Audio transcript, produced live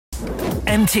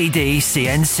MTD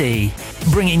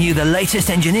CNC, bringing you the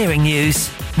latest engineering news,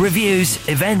 reviews,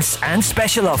 events and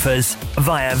special offers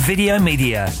via video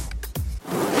media.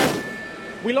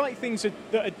 We like things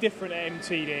that are different at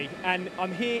MTD, and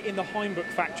I'm here in the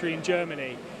Hainbuch factory in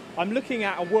Germany. I'm looking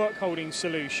at a work holding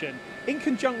solution in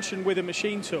conjunction with a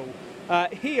machine tool.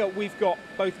 Here we've got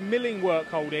both milling work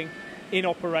holding in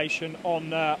operation on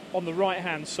the right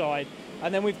hand side,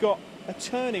 and then we've got a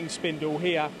turning spindle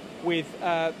here with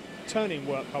turning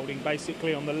work holding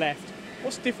basically on the left.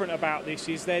 What's different about this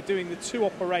is they're doing the two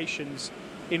operations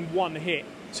in one hit,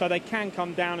 so they can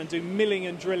come down and do milling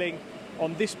and drilling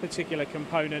on this particular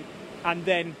component and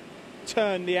then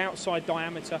turn the outside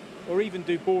diameter or even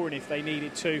do boring if they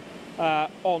needed to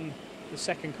on the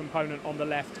second component on the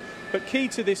left. But key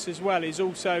to this as well is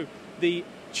also the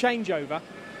changeover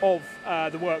of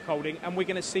the work holding, and we're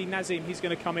going to see Nazim, he's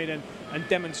going to come in and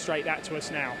demonstrate that to us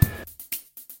now.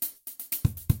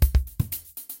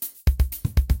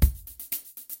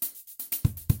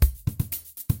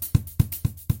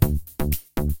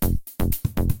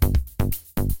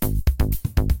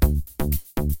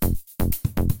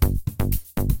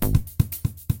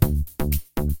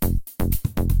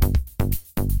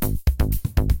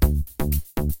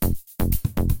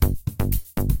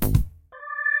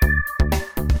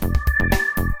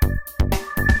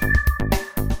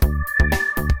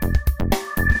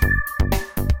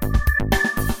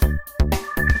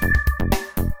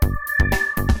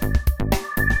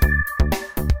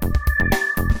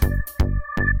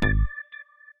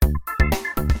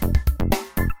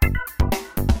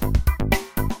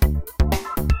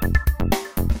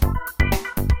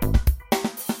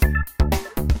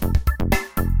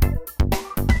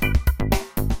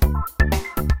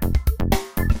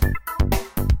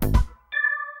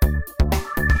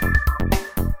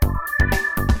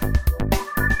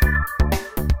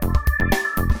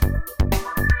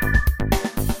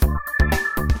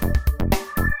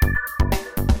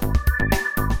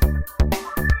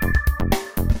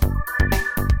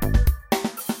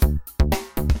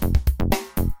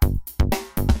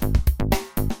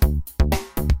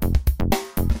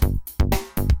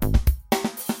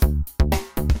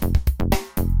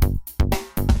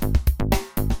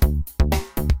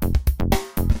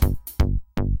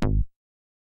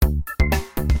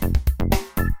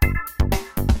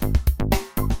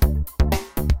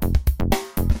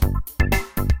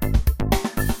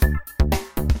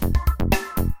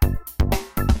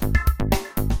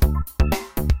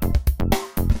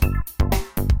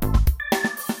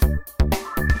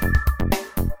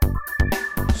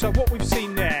 So what we've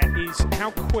seen there is how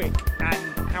quick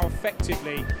and how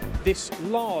effectively this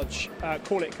large,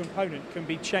 call it component, can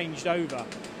be changed over.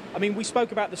 I mean, we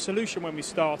spoke about the solution when we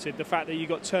started, the fact that you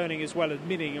got turning as well as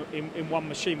milling in one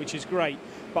machine, which is great.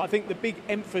 But I think the big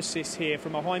emphasis here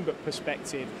from a Hainbuch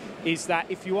perspective is that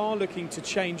if you are looking to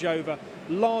change over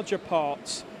larger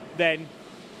parts, then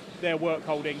their work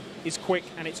holding is quick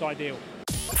and it's ideal.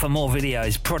 For more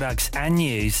videos, products and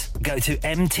news, go to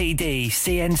mtdcnc.com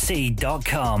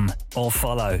or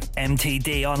follow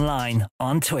MTD Online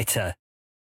on Twitter.